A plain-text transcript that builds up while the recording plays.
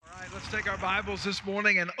Let's take our Bibles this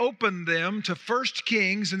morning and open them to 1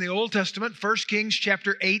 Kings in the Old Testament, 1 Kings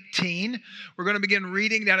chapter 18. We're going to begin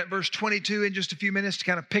reading down at verse 22 in just a few minutes to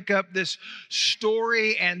kind of pick up this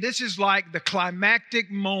story. And this is like the climactic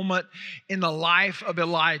moment in the life of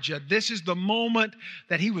Elijah. This is the moment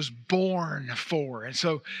that he was born for. And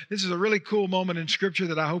so this is a really cool moment in Scripture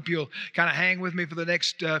that I hope you'll kind of hang with me for the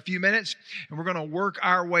next few minutes. And we're going to work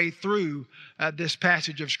our way through this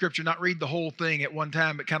passage of Scripture, not read the whole thing at one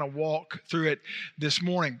time, but kind of walk through it this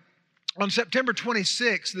morning. On September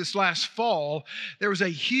 26th, this last fall, there was a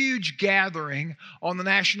huge gathering on the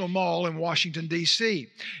National Mall in Washington, D.C.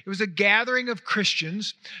 It was a gathering of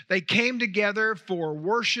Christians. They came together for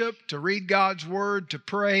worship, to read God's Word, to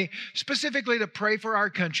pray, specifically to pray for our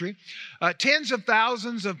country. Tens of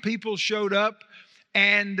thousands of people showed up,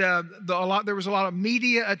 and there was a lot of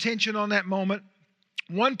media attention on that moment.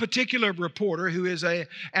 One particular reporter who is an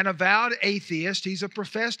avowed atheist, he's a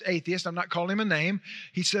professed atheist, I'm not calling him a name,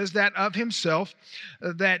 he says that of himself,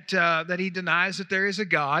 that he denies that there is a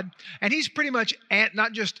God. And he's pretty much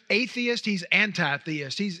not just atheist, he's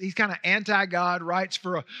anti-theist. He's kind of anti-God, writes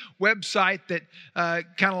for a website that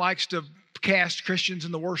kind of likes to cast Christians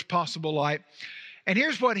in the worst possible light. And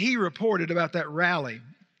here's what he reported about that rally.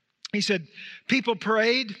 He said, people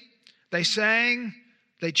prayed, they sang,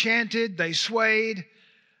 they chanted, they swayed.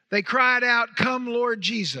 They cried out, "Come, Lord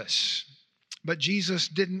Jesus." But Jesus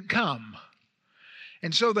didn't come.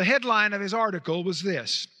 And so the headline of his article was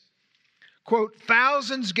this, quote,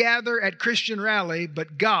 "Thousands gather at Christian rally,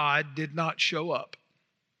 but God did not show up."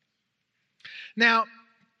 Now,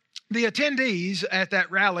 the attendees at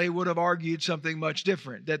that rally would have argued something much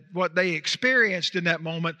different, that what they experienced in that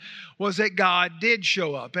moment was that God did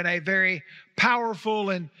show up in a very powerful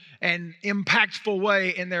and impactful way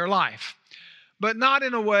in their life, but not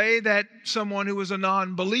in a way that someone who was a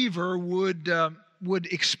non-believer would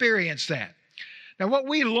experience that. Now, what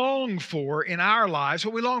we long for in our lives,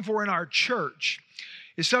 what we long for in our church,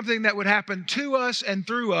 is something that would happen to us and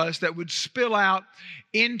through us that would spill out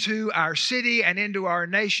into our city and into our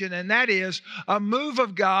nation, and that is a move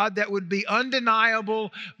of God that would be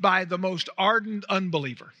undeniable by the most ardent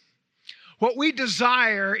unbeliever. What we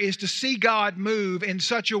desire is to see God move in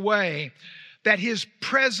such a way that His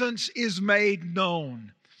presence is made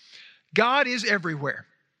known. God is everywhere.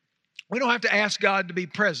 We don't have to ask God to be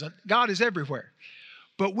present. God is everywhere.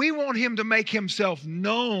 But we want Him to make Himself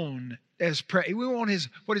known as we want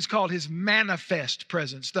what is called His manifest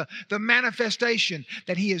presence, the manifestation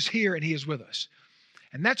that He is here and He is with us.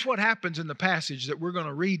 And that's what happens in the passage that we're going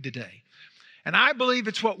to read today. And I believe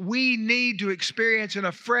it's what we need to experience in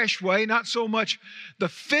a fresh way, not so much the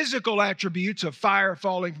physical attributes of fire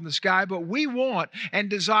falling from the sky, but we want and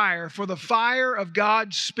desire for the fire of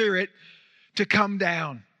God's Spirit to come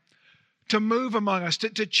down, to move among us,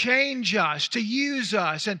 to change us, to use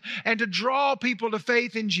us, and to draw people to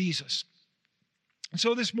faith in Jesus. And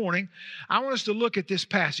so this morning, I want us to look at this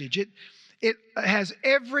passage. It has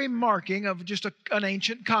every marking of just an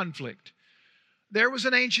ancient conflict. There was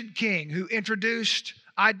an ancient king who introduced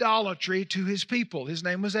idolatry to his people. His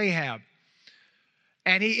name was Ahab.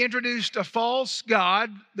 And he introduced a false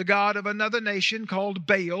god, the god of another nation called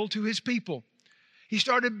Baal, to his people. He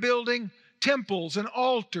started building temples and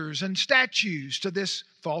altars and statues to this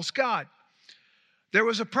false god. There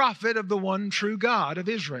was a prophet of the one true God of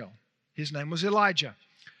Israel. His name was Elijah.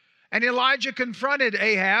 And Elijah confronted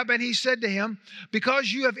Ahab and he said to him,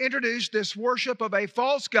 "Because you have introduced this worship of a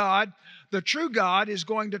false god, the true God is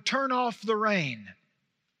going to turn off the rain."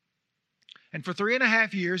 And for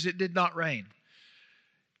 3.5 years, it did not rain.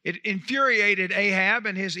 It infuriated Ahab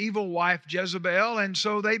and his evil wife Jezebel, and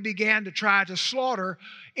so they began to try to slaughter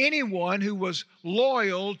anyone who was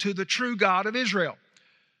loyal to the true God of Israel.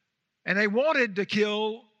 And they wanted to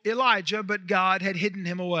kill Elijah, but God had hidden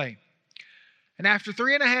him away. And after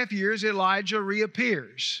 3.5 years, Elijah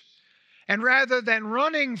reappears. And rather than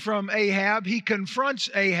running from Ahab, he confronts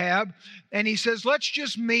Ahab and he says, "Let's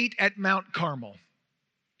just meet at Mount Carmel,"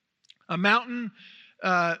 a mountain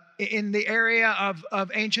in the area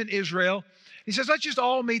of ancient Israel. He says, "Let's just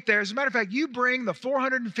all meet there. As a matter of fact, you bring the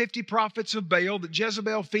 450 prophets of Baal that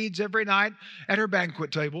Jezebel feeds every night at her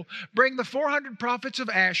banquet table. Bring the 400 prophets of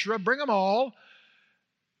Asherah. Bring them all.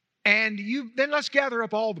 And then let's gather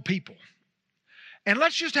up all the people. And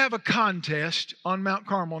let's just have a contest on Mount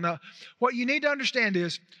Carmel." Now, what you need to understand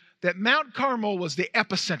is that Mount Carmel was the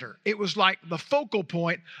epicenter. It was like the focal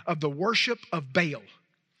point of the worship of Baal.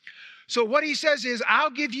 So what he says is,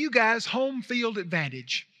 "I'll give you guys home field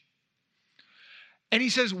advantage." And he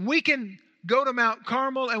says, "We can go to Mount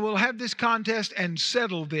Carmel and we'll have this contest and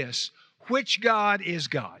settle this. Which God is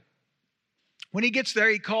God?" When he gets there,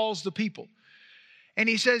 he calls the people. And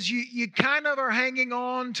he says, you kind of are hanging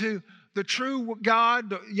on to the true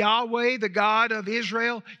God, Yahweh, the God of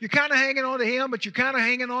Israel. You're kind of hanging on to him, but you're kind of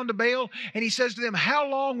hanging on to Baal. And he says to them, how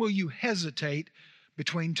long will you hesitate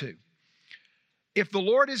between two? If the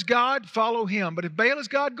Lord is God, follow him. But if Baal is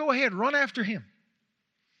God, go ahead, run after him.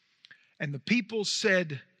 And the people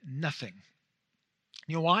said nothing.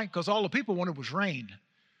 You know why? Because all the people wanted was rain.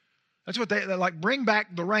 That's what they're like, bring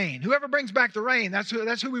back the rain. Whoever brings back the rain, that's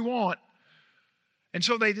who we want. And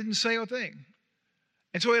so they didn't say a thing.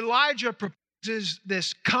 And so Elijah proposes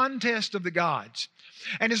this contest of the gods.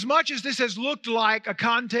 And as much as this has looked like a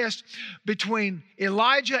contest between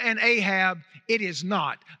Elijah and Ahab, it is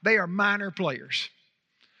not. They are minor players.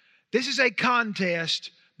 This is a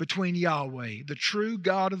contest between Yahweh, the true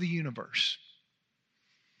God of the universe,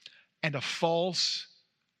 and a false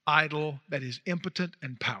idol that is impotent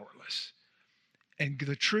and powerless. And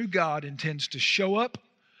the true God intends to show up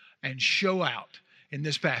and show out in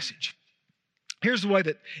this passage. Here's the way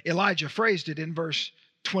that Elijah phrased it in verse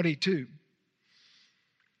 22.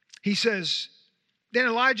 He says, then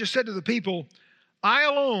Elijah said to the people, I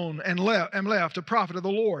alone am left a prophet of the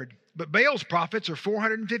Lord, but Baal's prophets are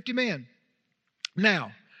 450 men.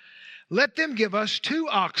 Now, let them give us 2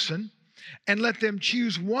 oxen, and let them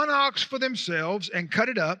choose 1 ox for themselves and cut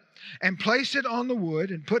it up and place it on the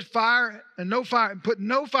wood and put no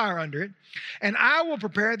fire under it. And I will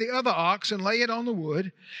prepare the other ox and lay it on the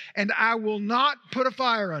wood, and I will not put a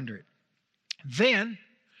fire under it. Then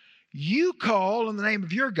you call on the name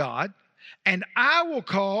of your God, and I will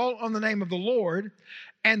call on the name of the Lord,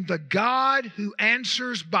 and the God who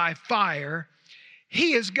answers by fire,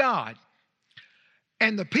 he is God.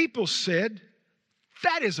 And the people said,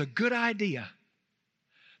 that is a good idea.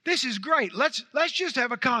 This is great. Let's just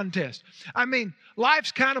have a contest. I mean,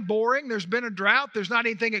 life's kind of boring. There's been a drought. There's not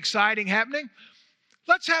anything exciting happening.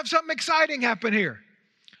 Let's have something exciting happen here.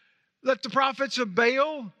 Let the prophets of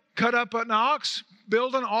Baal cut up an ox,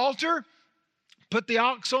 build an altar, put the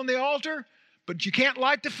ox on the altar, but you can't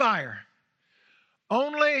light the fire.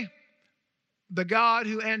 Only the God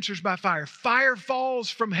who answers by fire. Fire falls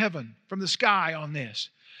from heaven, from the sky on this.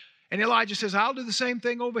 And Elijah says, I'll do the same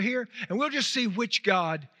thing over here, and we'll just see which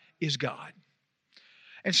God is God.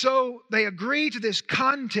 And so they agree to this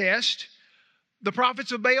contest. The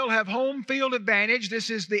prophets of Baal have home field advantage. This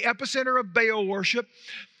is the epicenter of Baal worship.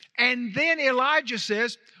 And then Elijah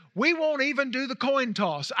says, we won't even do the coin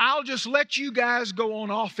toss. I'll just let you guys go on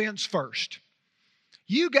offense first.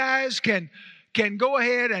 You guys can go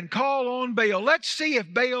ahead and call on Baal. Let's see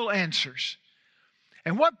if Baal answers.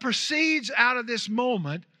 And what proceeds out of this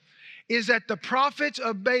moment is that the prophets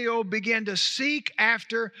of Baal began to seek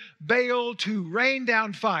after Baal to rain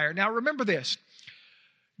down fire. Now remember this.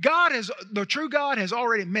 The true God has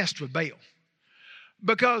already messed with Baal,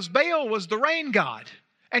 because Baal was the rain god,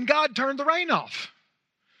 and God turned the rain off.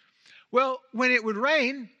 Well, when it would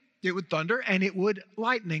rain, it would thunder, and it would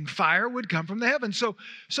lightning. Fire would come from the heavens.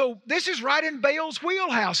 So this is right in Baal's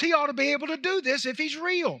wheelhouse. He ought to be able to do this if he's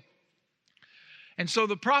real. And so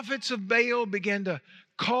the prophets of Baal began to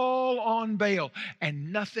call on Baal,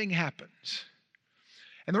 and nothing happens.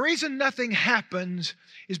 And the reason nothing happens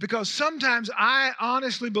is because sometimes I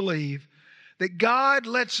honestly believe that God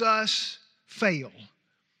lets us fail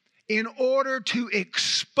in order to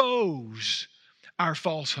expose our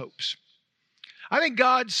false hopes. I think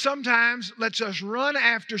God sometimes lets us run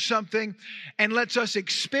after something and lets us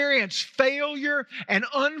experience failure and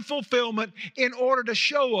unfulfillment in order to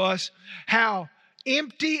show us how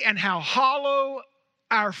empty and how hollow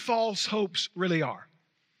our false hopes really are.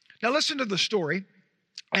 Now listen to the story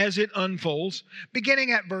as it unfolds,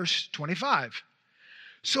 beginning at verse 25.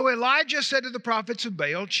 So Elijah said to the prophets of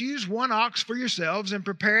Baal, choose 1 ox for yourselves and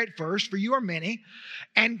prepare it first, for you are many,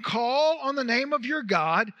 and call on the name of your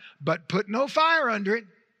God, but put no fire under it.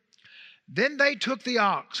 Then they took the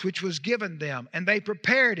ox which was given them, and they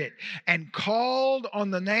prepared it, and called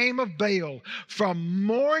on the name of Baal from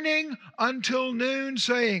morning until noon,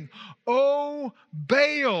 saying, O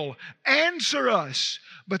Baal, answer us.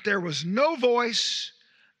 But there was no voice,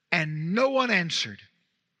 and no one answered.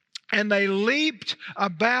 And they leaped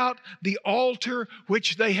about the altar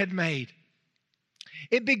which they had made.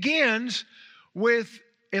 It begins with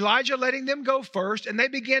Elijah letting them go first, and they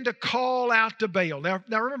begin to call out to Baal. Now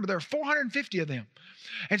remember, there are 450 of them.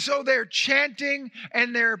 And so they're chanting,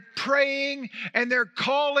 and they're praying, and they're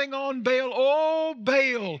calling on Baal. Oh,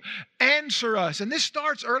 Baal, answer us. And this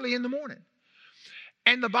starts early in the morning.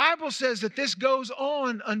 And the Bible says that this goes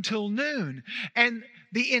on until noon. And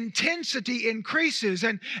the intensity increases,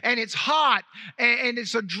 and it's hot, and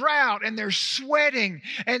it's a drought, and they're sweating,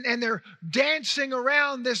 and they're dancing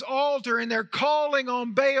around this altar, and they're calling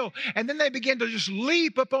on Baal. And then they begin to just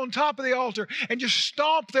leap up on top of the altar and just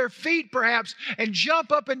stomp their feet perhaps and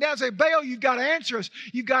jump up and down and say, Baal, you've got to answer us.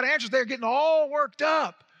 You've got to answer us. They're getting all worked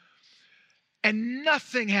up. And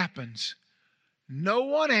nothing happens. No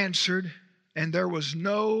one answered, and there was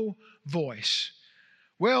no voice.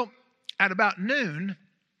 Well, at about noon,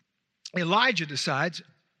 Elijah decides,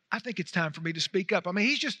 I think it's time for me to speak up. I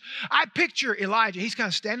mean, I picture Elijah. He's kind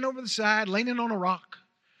of standing over the side, leaning on a rock.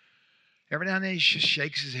 Every now and then he just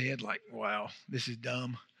shakes his head like, wow, this is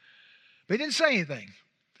dumb. But he didn't say anything.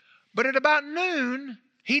 But at about noon,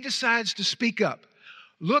 he decides to speak up.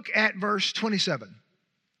 Look at verse 27.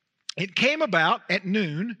 It came about at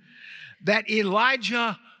noon that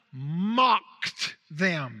Elijah mocked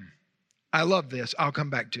them. I love this. I'll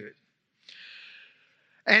come back to it.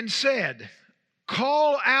 And said,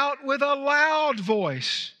 call out with a loud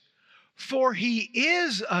voice, for he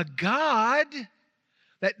is a God.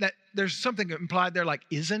 That there's something implied there like,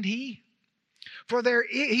 isn't he? For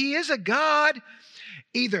he is a God.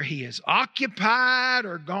 Either he is occupied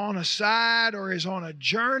or gone aside or is on a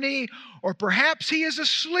journey, or perhaps he is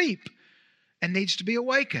asleep and needs to be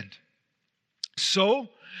awakened. So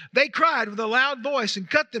they cried with a loud voice and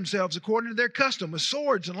cut themselves according to their custom with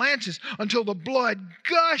swords and lances until the blood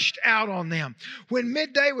gushed out on them. When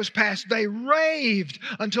midday was past, they raved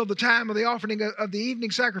until the time of the offering of the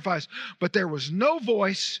evening sacrifice. But there was no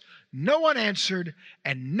voice, no one answered,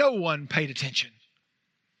 and no one paid attention.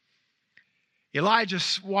 Elijah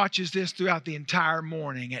watches this throughout the entire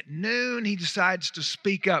morning. At noon, he decides to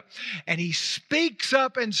speak up. And he speaks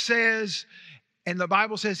up and says, and the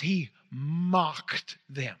Bible says he mocked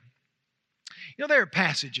them. You know, there are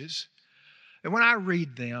passages that when I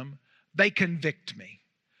read them, they convict me.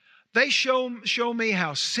 They show me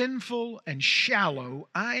how sinful and shallow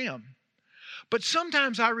I am. But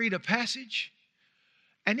sometimes I read a passage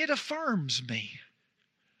and it affirms me.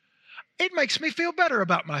 It makes me feel better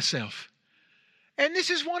about myself. And this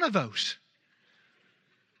is one of those.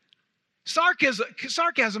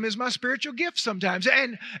 Sarcasm is my spiritual gift sometimes.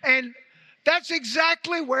 And that's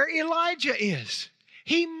exactly where Elijah is.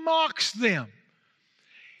 He mocks them.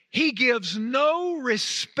 He gives no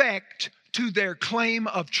respect to their claim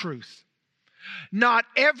of truth. Not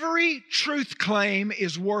every truth claim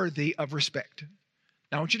is worthy of respect.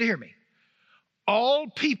 Now I want you to hear me. All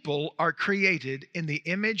people are created in the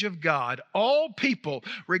image of God. All people,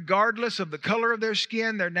 regardless of the color of their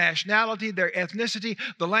skin, their nationality, their ethnicity,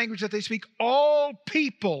 the language that they speak, all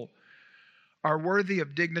people are worthy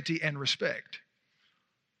of dignity and respect.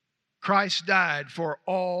 Christ died for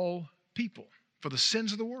all people, for the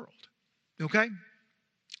sins of the world. Okay?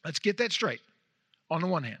 Let's get that straight on the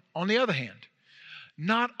one hand. On the other hand,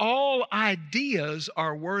 not all ideas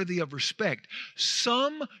are worthy of respect.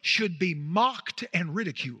 Some should be mocked and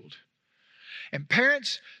ridiculed. And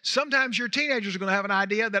parents, sometimes your teenagers are going to have an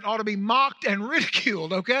idea that ought to be mocked and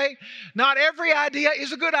ridiculed, okay? Not every idea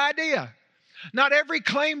is a good idea. Not every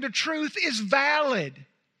claim to truth is valid.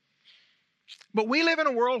 But we live in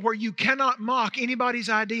a world where you cannot mock anybody's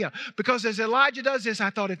idea. Because as Elijah does this, I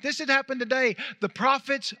thought if this had happened today, the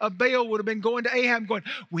prophets of Baal would have been going to Ahab going,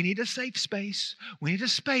 we need a safe space. We need a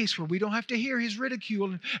space where we don't have to hear his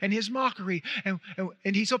ridicule and his mockery.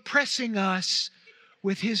 And he's oppressing us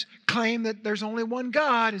with his claim that there's only one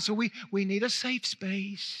God. And so we need a safe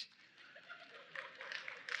space.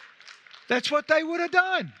 That's what they would have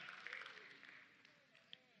done.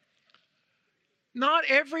 Not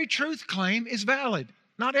every truth claim is valid.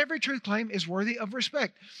 Not every truth claim is worthy of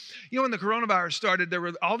respect. You know, when the coronavirus started, there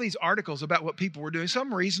were all these articles about what people were doing.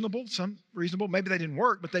 Some reasonable. Maybe they didn't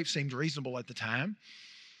work, but they seemed reasonable at the time.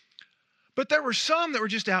 But there were some that were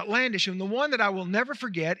just outlandish. And the one that I will never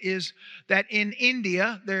forget is that in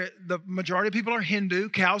India, the majority of people are Hindu.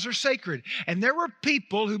 Cows are sacred. And there were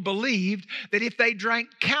people who believed that if they drank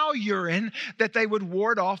cow urine, that they would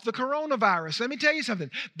ward off the coronavirus. Let me tell you something.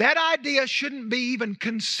 That idea shouldn't be even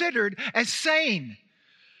considered as sane.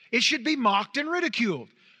 It should be mocked and ridiculed.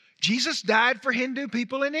 Jesus died for Hindu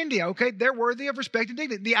people in India. Okay, they're worthy of respect and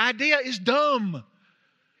dignity. The idea is dumb.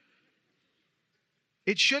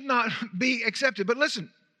 It should not be accepted. But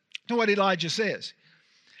listen to what Elijah says.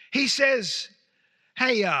 He says,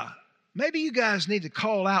 hey, maybe you guys need to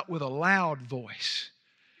call out with a loud voice.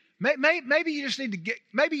 Maybe you just need to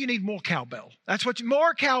maybe you need more cowbell.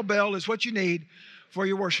 More cowbell is what you need for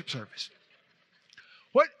your worship service.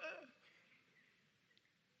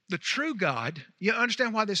 The true God, you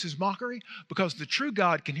understand why this is mockery? Because the true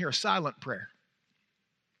God can hear a silent prayer.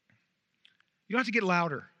 You don't have to get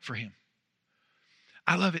louder for him.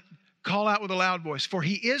 I love it. Call out with a loud voice, for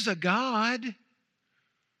he is a God.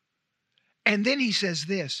 And then he says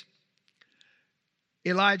this.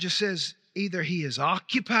 Elijah says, either he is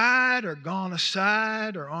occupied or gone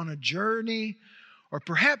aside or on a journey, or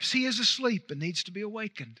perhaps he is asleep and needs to be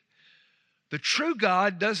awakened. The true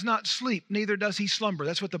God does not sleep, neither does he slumber.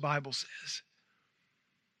 That's what the Bible says.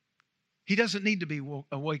 He doesn't need to be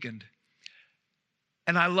awakened.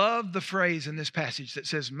 And I love the phrase in this passage that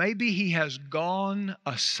says, maybe he has gone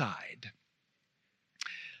aside.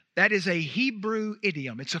 That is a Hebrew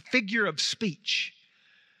idiom. It's a figure of speech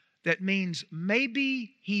that means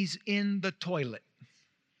maybe he's in the toilet.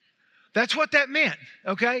 That's what that meant,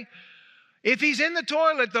 okay? If he's in the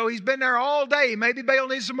toilet, though, he's been there all day. Maybe Baal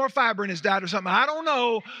needs some more fiber in his diet or something. I don't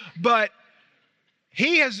know. But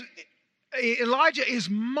Elijah is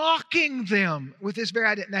mocking them with this very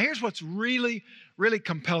idea. Now, here's what's really, really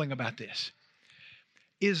compelling about this,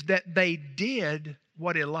 is that they did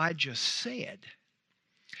what Elijah said.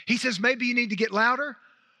 He says, maybe you need to get louder.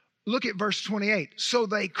 Look at verse 28. So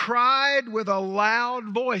they cried with a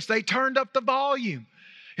loud voice. They turned up the volume.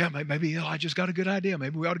 Yeah, maybe Elijah's got a good idea.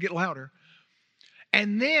 Maybe we ought to get louder.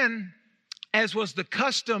 And then, as was the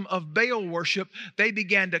custom of Baal worship, they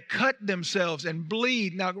began to cut themselves and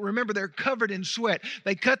bleed. Now, remember, they're covered in sweat.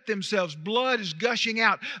 They cut themselves. Blood is gushing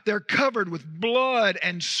out. They're covered with blood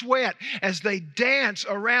and sweat as they dance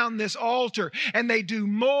around this altar. And they do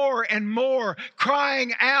more and more,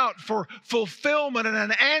 crying out for fulfillment and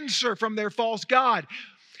an answer from their false god.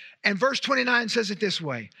 And verse 29 says it this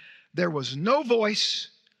way. There was no voice,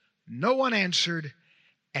 no one answered,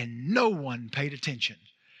 and no one paid attention.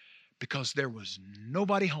 Because there was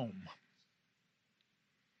nobody home.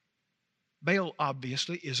 Baal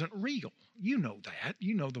obviously isn't real. You know that.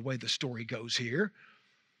 You know the way the story goes here.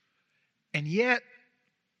 And yet,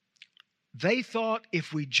 they thought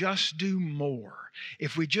if we just do more,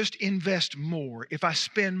 if we just invest more, if I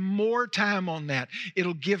spend more time on that,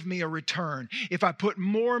 it'll give me a return. If I put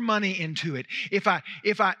more money into it, if I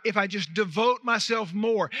just devote myself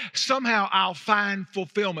more, somehow I'll find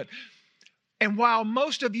fulfillment. And while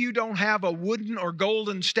most of you don't have a wooden or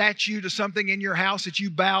golden statue to something in your house that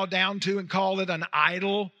you bow down to and call it an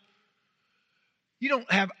idol, you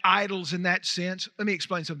don't have idols in that sense. Let me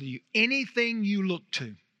explain something to you. Anything you look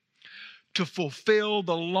to fulfill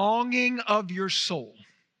the longing of your soul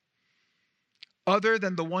other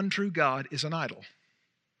than the one true God is an idol.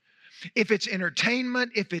 If it's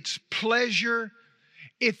entertainment, if it's pleasure,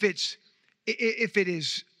 if it's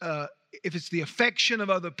the affection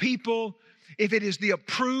of other people, if it is the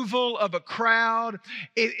approval of a crowd.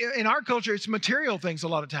 In our culture, it's material things a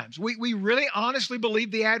lot of times. We really honestly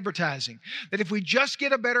believe the advertising that if we just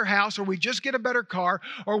get a better house or we just get a better car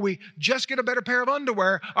or we just get a better pair of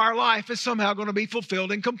underwear, our life is somehow going to be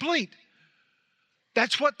fulfilled and complete.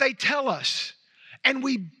 That's what they tell us. And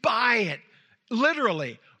we buy it,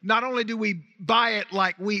 literally. Not only do we buy it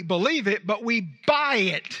like we believe it, but we buy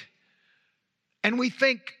it. And we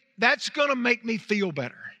think, that's going to make me feel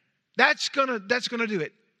better. That's gonna do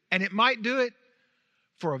it. And it might do it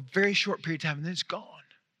for a very short period of time, and then it's gone.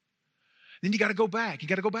 Then you got to go back. You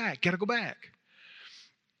got to go back.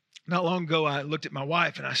 Not long ago, I looked at my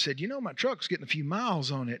wife and I said, my truck's getting a few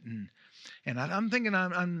miles on it, and I'm thinking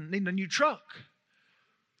I'm needing a new truck.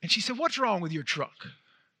 And she said, what's wrong with your truck?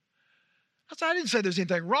 I said, I didn't say there's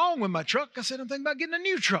anything wrong with my truck. I said, I'm thinking about getting a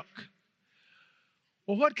new truck.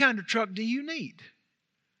 Well, what kind of truck do you need?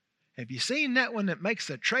 Have you seen that one that makes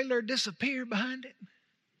the trailer disappear behind it?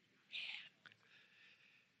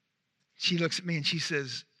 She looks at me and she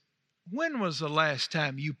says, when was the last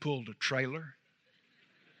time you pulled a trailer?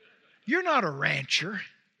 You're not a rancher.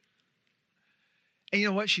 And you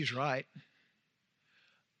know what? She's right.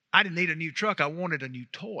 I didn't need a new truck. I wanted a new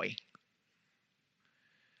toy.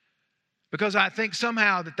 Because I think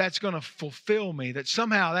somehow that's going to fulfill me, that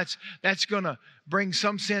somehow that's going to bring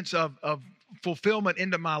some sense of fulfillment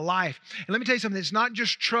into my life. And let me tell you something, it's not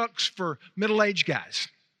just trucks for middle-aged guys.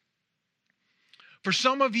 For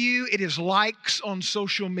some of you, it is likes on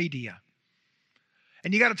social media.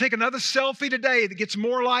 And you got to take another selfie today that gets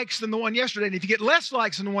more likes than the one yesterday. And if you get less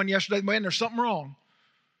likes than the one yesterday, man, there's something wrong.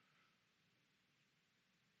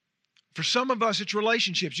 For some of us, it's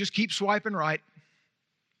relationships. Just keep swiping right.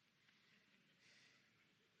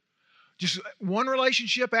 Just one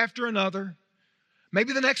relationship after another.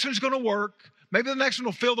 Maybe the next one's going to work. Maybe the next one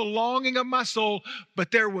will fill the longing of my soul.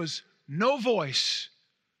 But there was no voice,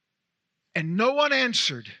 and no one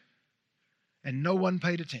answered, and no one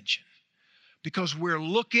paid attention. because we're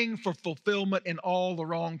looking for fulfillment in all the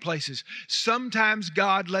wrong places. Sometimes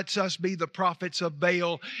God lets us be the prophets of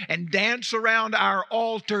Baal and dance around our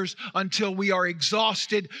altars until we are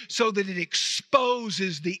exhausted so that it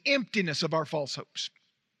exposes the emptiness of our false hopes.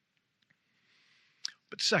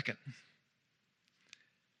 But second,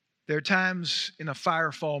 there are times in a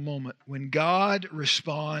firefall moment when God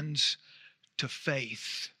responds to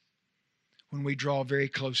faith when we draw very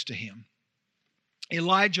close to Him.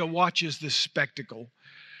 Elijah watches this spectacle,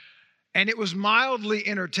 and it was mildly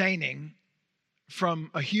entertaining from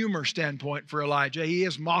a humor standpoint for Elijah. He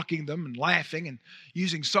is mocking them and laughing and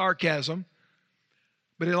using sarcasm,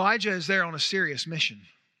 but Elijah is there on a serious mission.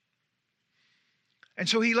 And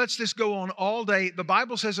so he lets this go on all day. The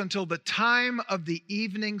Bible says until the time of the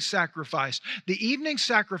evening sacrifice. The evening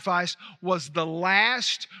sacrifice was the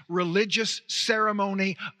last religious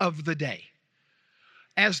ceremony of the day.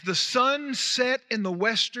 As the sun set in the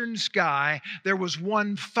western sky, there was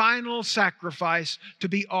one final sacrifice to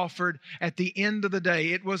be offered at the end of the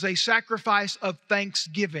day. It was a sacrifice of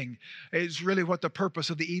thanksgiving, is really what the purpose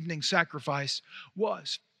of the evening sacrifice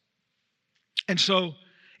was. And so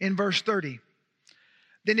in verse 30,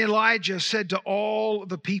 then Elijah said to all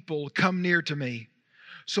the people, "Come near to me."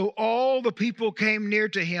 So all the people came near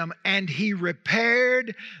to him, and he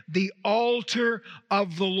repaired the altar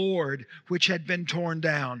of the Lord, which had been torn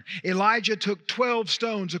down. Elijah took 12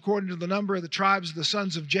 stones, according to the number of the tribes of the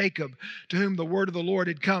sons of Jacob, to whom the word of the Lord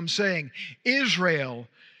had come, saying, "Israel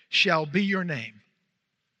shall be your name."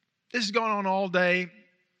 This has gone on all day.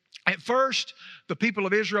 At first, the people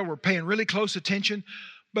of Israel were paying really close attention.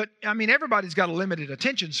 But, everybody's got a limited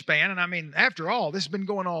attention span. And, after all, this has been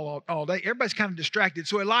going on all day. Everybody's kind of distracted.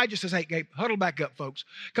 So Elijah says, hey, huddle back up, folks.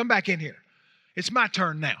 Come back in here. It's my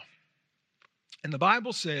turn now. And the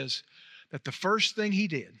Bible says that the first thing he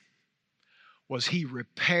did was he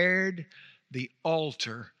repaired the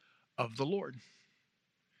altar of the Lord.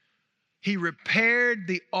 He repaired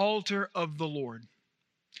the altar of the Lord.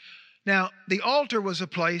 Now, the altar was a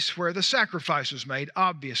place where the sacrifice was made,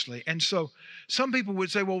 obviously. And so some people would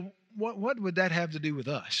say, well, what would that have to do with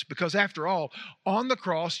us? Because after all, on the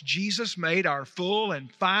cross, Jesus made our full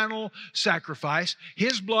and final sacrifice.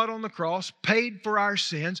 His blood on the cross paid for our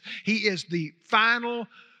sins. He is the final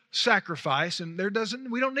sacrifice, and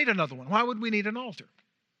we don't need another one. Why would we need an altar?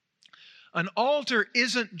 An altar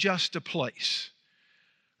isn't just a place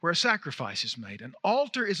where a sacrifice is made. An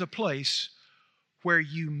altar is a place where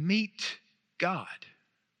you meet God.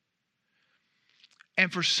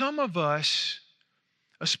 And for some of us,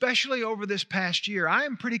 especially over this past year, I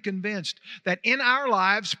am pretty convinced that in our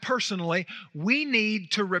lives personally, we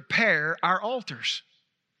need to repair our altars.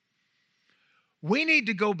 We need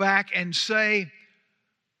to go back and say,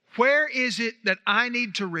 where is it that I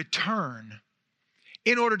need to return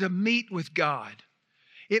in order to meet with God?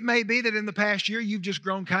 It may be that in the past year, you've just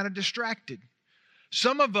grown kind of distracted.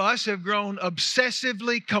 Some of us have grown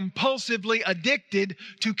obsessively, compulsively addicted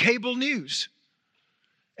to cable news.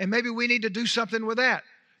 And maybe we need to do something with that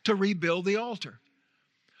to rebuild the altar.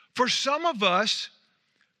 For some of us,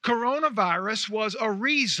 coronavirus was a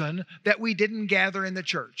reason that we didn't gather in the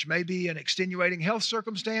church. Maybe an extenuating health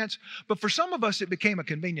circumstance, but for some of us, it became a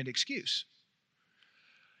convenient excuse.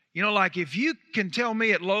 Like if you can tell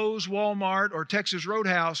me at Lowe's, Walmart, or Texas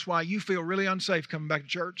Roadhouse why you feel really unsafe coming back to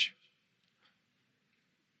church,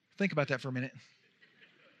 think about that for a minute.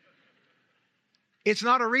 It's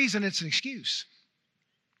not a reason, it's an excuse.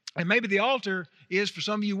 And maybe the altar is, for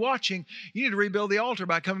some of you watching, you need to rebuild the altar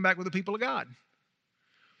by coming back with the people of God.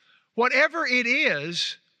 Whatever it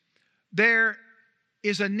is, there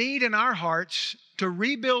is a need in our hearts to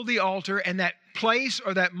rebuild the altar and that place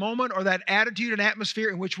or that moment or that attitude and atmosphere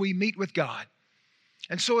in which we meet with God.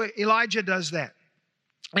 And so Elijah does that.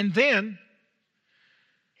 And then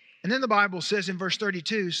the Bible says in verse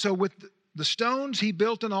 32, so with the stones he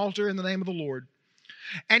built an altar in the name of the Lord.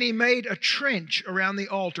 And he made a trench around the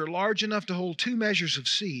altar large enough to hold 2 measures of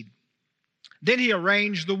seed. Then he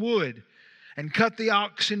arranged the wood and cut the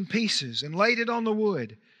ox in pieces and laid it on the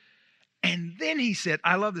wood. And then he said,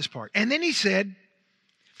 I love this part. And then he said,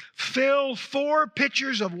 fill 4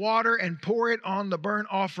 pitchers of water and pour it on the burnt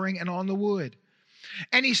offering and on the wood.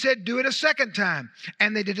 And he said, do it a second time.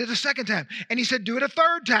 And they did it a second time. And he said, do it a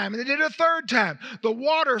third time. And they did it a third time. The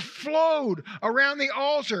water flowed around the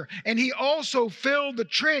altar. And he also filled the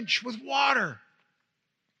trench with water.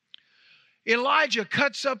 Elijah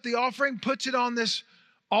cuts up the offering, puts it on this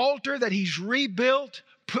altar that he's rebuilt,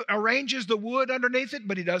 arranges the wood underneath it,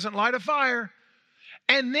 but he doesn't light a fire.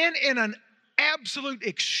 And then in an absolute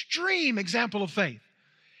extreme example of faith,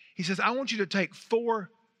 he says, I want you to take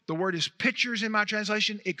the The word is pitchers in my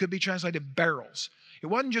translation. It could be translated barrels. It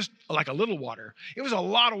wasn't just like a little water. It was a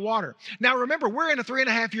lot of water. Now remember, we're in a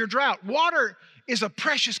 3.5-year drought. Water is a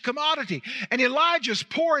precious commodity. And Elijah's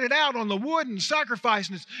pouring it out on the wood and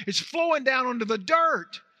sacrificing it. It's flowing down onto the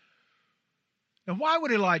dirt. Now why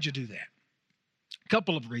would Elijah do that? A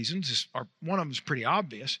couple of reasons. One of them is pretty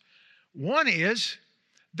obvious. One is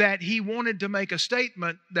that he wanted to make a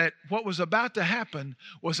statement that what was about to happen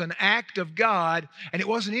was an act of God, and it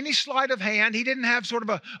wasn't any sleight of hand. He didn't have sort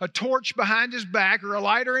of a torch behind his back or a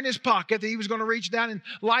lighter in his pocket that he was going to reach down and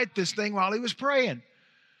light this thing while he was praying.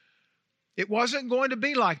 It wasn't going to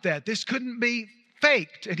be like that. This couldn't be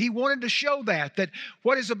faked, and he wanted to show that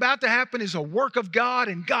what is about to happen is a work of God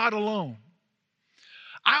and God alone.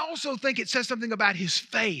 I also think it says something about his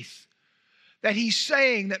faith. That he's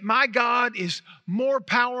saying that my God is more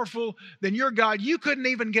powerful than your God. You couldn't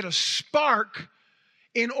even get a spark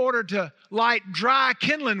in order to light dry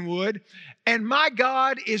kindling wood, and my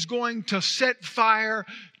God is going to set fire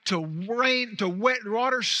to wet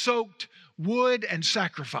water-soaked wood and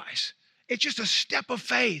sacrifice. It's just a step of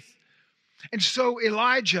faith. And so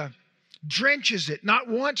Elijah drenches it, not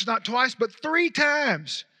once, not twice, but 3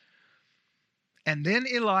 times. And then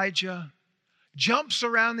Elijah jumps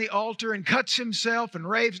around the altar and cuts himself and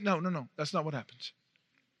raves. No, that's not what happens.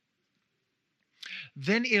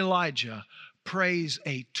 Then Elijah prays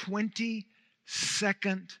a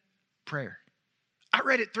 20-second prayer. I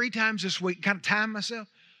read it 3 times this week, kind of timed myself.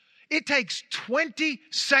 It takes 20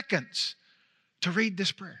 seconds to read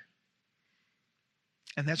this prayer.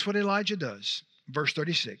 And that's what Elijah does. Verse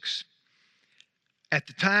 36. At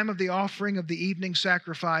the time of the offering of the evening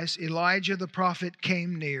sacrifice, Elijah the prophet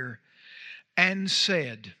came near and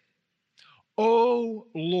said, O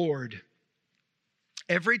Lord.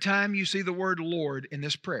 Every time you see the word Lord in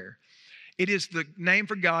this prayer, it is the name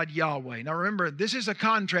for God, Yahweh. Now remember, this is a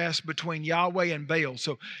contrast between Yahweh and Baal.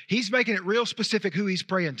 So he's making it real specific who he's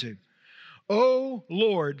praying to. O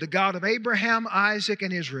Lord, the God of Abraham, Isaac,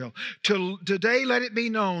 and Israel, today let it be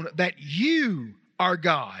known that you are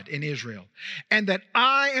God in Israel, and that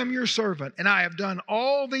I am your servant, and I have done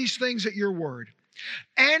all these things at your word.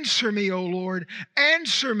 Answer me, O Lord,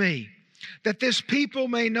 answer me, that this people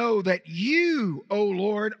may know that you, O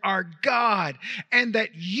Lord, are God, and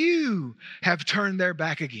that you have turned their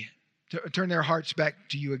hearts back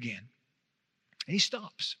to you again. And he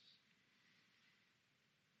stops.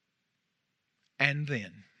 And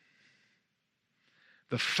then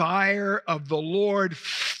the fire of the Lord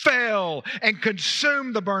fell and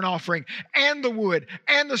consumed the burnt offering and the wood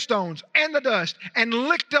and the stones and the dust and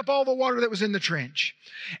licked up all the water that was in the trench.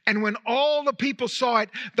 And when all the people saw it,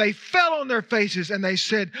 they fell on their faces and they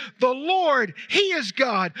said, the Lord, He is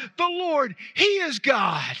God. The Lord, He is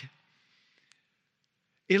God.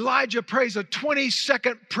 Elijah prays a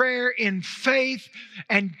 20-second prayer in faith,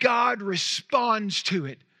 and God responds to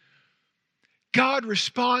it. God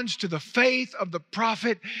responds to the faith of the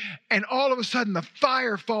prophet, and all of a sudden the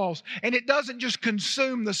fire falls. And it doesn't just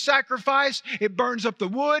consume the sacrifice, it burns up the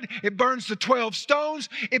wood, it burns the 12 stones,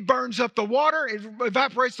 it burns up the water, it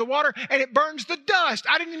evaporates the water, and it burns the dust.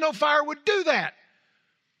 I didn't even know fire would do that.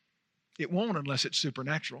 It won't unless it's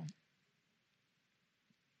supernatural.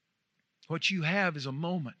 What you have is a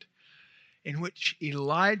moment in which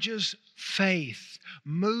Elijah's faith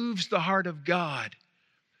moves the heart of God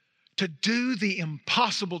to do the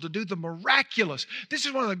impossible, to do the miraculous. This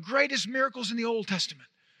is one of the greatest miracles in the Old Testament.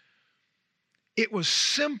 It was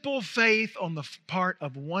simple faith on the part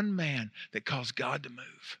of one man that caused God to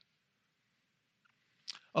move.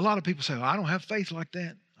 A lot of people say, well, I don't have faith like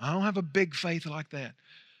that. I don't have a big faith like that.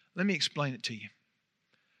 Let me explain it to you.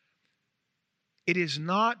 It is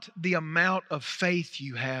not the amount of faith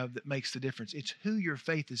you have that makes the difference. It's who your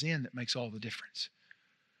faith is in that makes all the difference.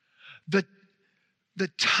 The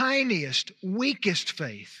tiniest, weakest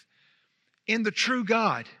faith in the true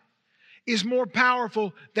God is more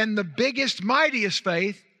powerful than the biggest, mightiest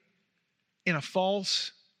faith in a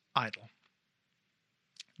false idol.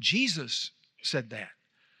 Jesus said that.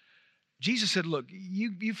 Jesus said, look,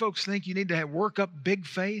 you folks think you need to work up big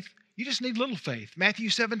faith? You just need little faith. Matthew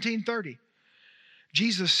 17:30.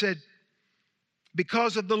 Jesus said,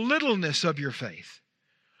 because of the littleness of your faith.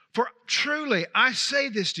 For truly, I say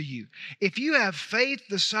this to you, if you have faith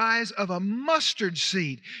the size of a mustard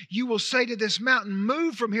seed, you will say to this mountain,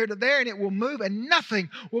 move from here to there, and it will move, and nothing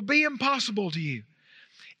will be impossible to you.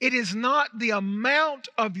 It is not the amount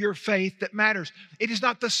of your faith that matters. It is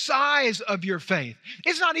not the size of your faith.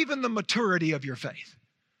 It's not even the maturity of your faith.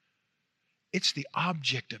 It's the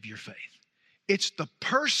object of your faith. It's the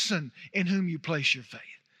person in whom you place your faith.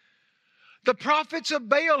 The prophets of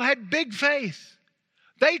Baal had big faith.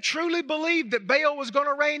 They truly believed that Baal was going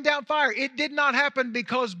to rain down fire. It did not happen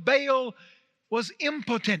because Baal was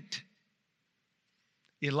impotent.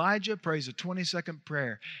 Elijah prays a 20-second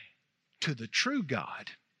prayer to the true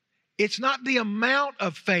God. It's not the amount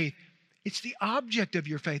of faith, it's the object of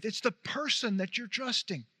your faith. It's the person that you're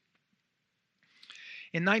trusting.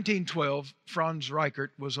 In 1912, Franz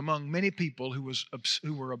Reichert was among many people who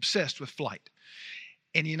were obsessed with flight.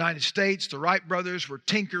 In the United States, the Wright brothers were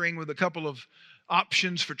tinkering with a couple of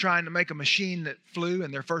options for trying to make a machine that flew,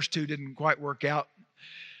 and their first two didn't quite work out.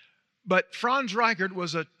 But Franz Reichert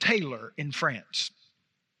was a tailor in France,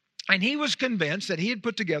 and he was convinced that he had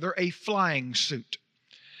put together a flying suit.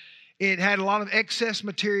 It had a lot of excess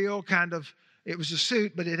material, it was a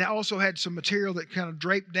suit, but it also had some material that kind of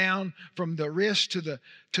draped down from the wrist to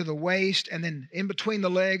the waist, and then in between the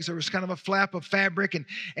legs there was kind of a flap of fabric,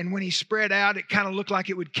 and when he spread out, it kind of looked like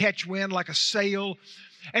it would catch wind like a sail.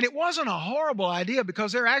 And it wasn't a horrible idea,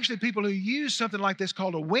 because there are actually people who use something like this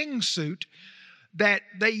called a wingsuit that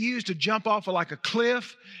they use to jump off of like a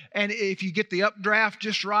cliff. And if you get the updraft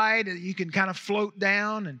just right, you can kind of float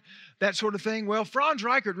down and that sort of thing. Well, Franz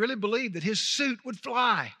Reichert really believed that his suit would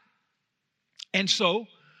fly. And so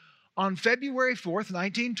on February 4th,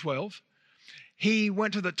 1912, he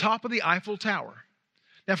went to the top of the Eiffel Tower.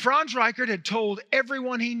 Now, Franz Reichert had told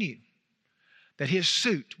everyone he knew that his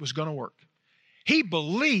suit was going to work. He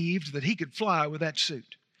believed that he could fly with that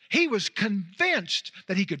suit. He was convinced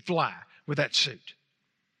that he could fly with that suit.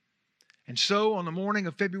 And so on the morning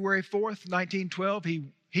of February 4th, 1912,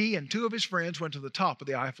 he and two of his friends went to the top of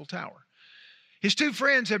the Eiffel Tower. His two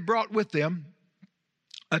friends had brought with them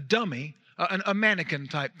a dummy, a mannequin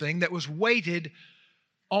type thing that was weighted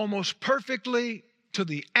almost perfectly to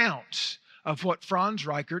the ounce of what Franz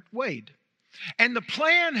Reichert weighed. And the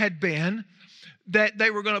plan had been that they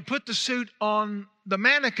were going to put the suit on the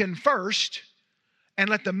mannequin first and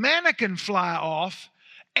let the mannequin fly off,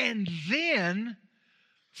 and then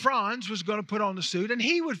Franz was going to put on the suit and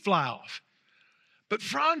he would fly off. But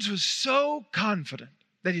Franz was so confident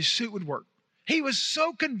that his suit would work. He was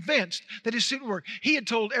so convinced that his suit would work. He had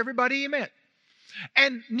told everybody he met.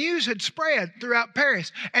 And news had spread throughout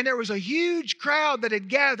Paris. And there was a huge crowd that had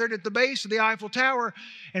gathered at the base of the Eiffel Tower.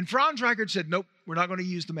 And Franz Reichert said, nope, we're not going to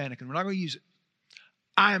use the mannequin. We're not going to use it.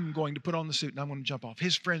 I'm going to put on the suit and I'm going to jump off.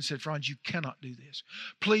 His friend said, Franz, you cannot do this.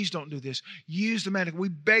 Please don't do this. Use the mannequin. We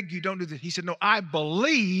beg you, don't do this. He said, no, I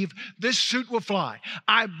believe this suit will fly.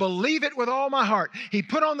 I believe it with all my heart. He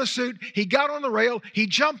put on the suit. He got on the rail. He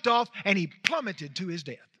jumped off and he plummeted to his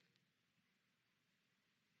death.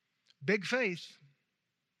 Big faith,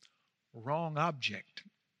 wrong object.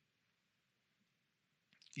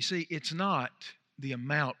 You see, it's not the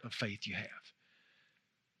amount of faith you have.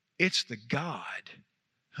 It's the God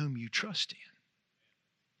whom you trust in.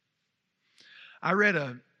 I read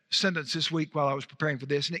a sentence this week while I was preparing for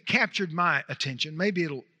this, and it captured my attention. Maybe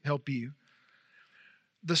it'll help you.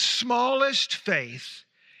 The smallest faith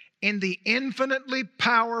in the infinitely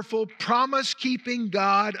powerful, promise-keeping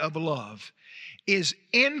God of love is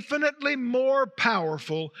infinitely more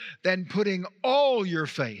powerful than putting all your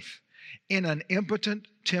faith in an impotent,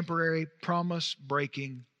 temporary,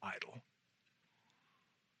 promise-breaking idol.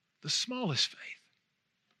 The smallest faith.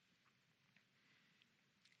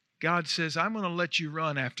 God says, I'm going to let you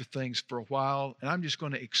run after things for a while, and I'm just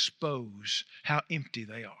going to expose how empty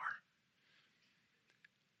they are.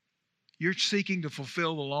 You're seeking to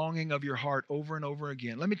fulfill the longing of your heart over and over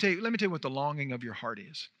again. Let me tell you what the longing of your heart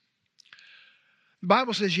is. The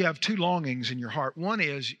Bible says you have two longings in your heart. One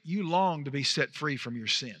is you long to be set free from your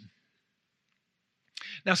sin.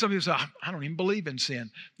 Now, some people say, I don't even believe in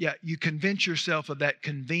sin. Yeah, you convince yourself of that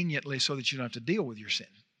conveniently so that you don't have to deal with your sin.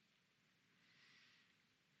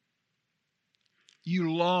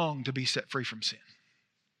 You long to be set free from sin.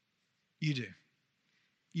 You do.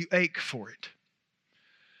 You ache for it.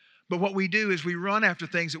 But what we do is we run after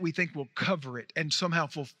things that we think will cover it and somehow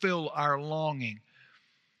fulfill our longing.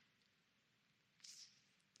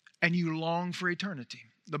 And you long for eternity.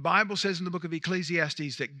 The Bible says in the book of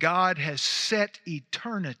Ecclesiastes that God has set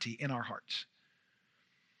eternity in our hearts.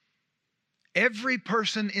 Every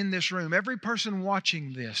person in this room, every person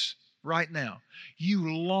watching this right now,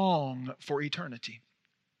 you long for eternity.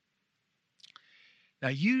 Now,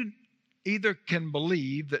 you either can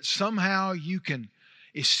believe that somehow you can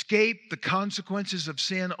escape the consequences of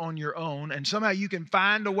sin on your own, and somehow you can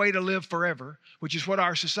find a way to live forever, which is what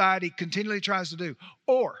our society continually tries to do,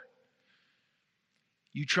 or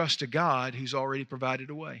you trust a God who's already provided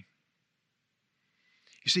a way.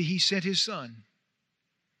 You see, He sent His Son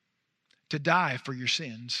to die for your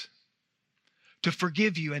sins, to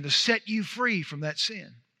forgive you and to set you free from that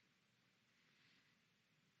sin.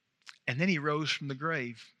 And then he rose from the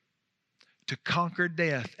grave to conquer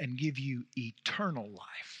death and give you eternal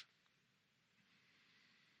life.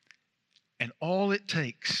 And all it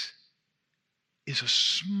takes is a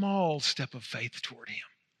small step of faith toward him.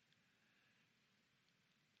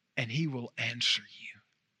 And he will answer you.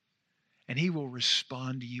 And he will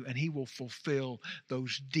respond to you. And he will fulfill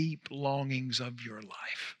those deep longings of your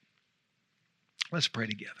life. Let's pray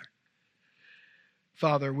together.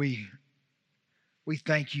 Father, we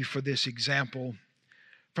thank you for this example.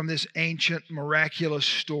 From this ancient, miraculous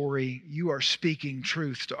story, you are speaking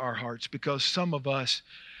truth to our hearts, because some of us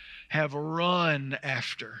have run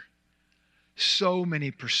after so many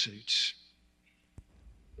pursuits.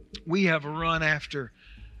 We have run after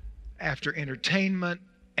entertainment,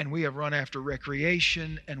 and we have run after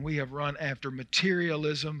recreation, and we have run after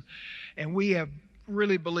materialism, and we have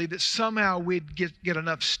really believed that somehow we'd get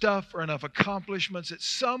enough stuff or enough accomplishments that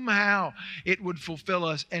somehow it would fulfill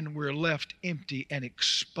us, and we're left empty and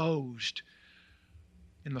exposed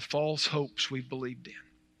in the false hopes we've believed in.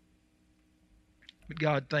 But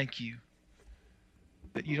God, thank you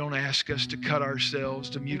that you don't ask us to cut ourselves,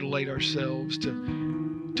 to mutilate ourselves,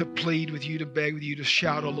 to plead with you, to beg with you, to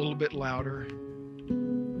shout a little bit louder.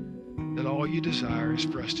 That all you desire is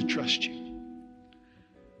for us to trust you.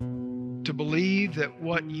 To believe that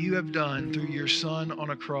what you have done through your Son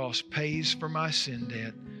on a cross pays for my sin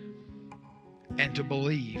debt. And to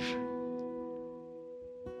believe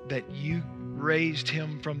that you raised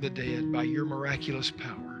him from the dead by your miraculous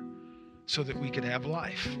power so that we could have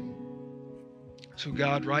life. So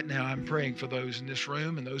God, right now I'm praying for those in this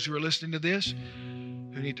room and those who are listening to this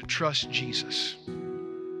who need to trust Jesus.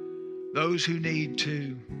 Those who need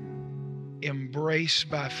to embrace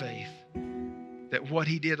by faith that what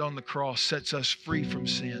he did on the cross sets us free from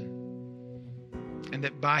sin, and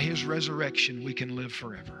that by his resurrection we can live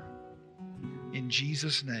forever. In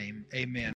Jesus' name, amen.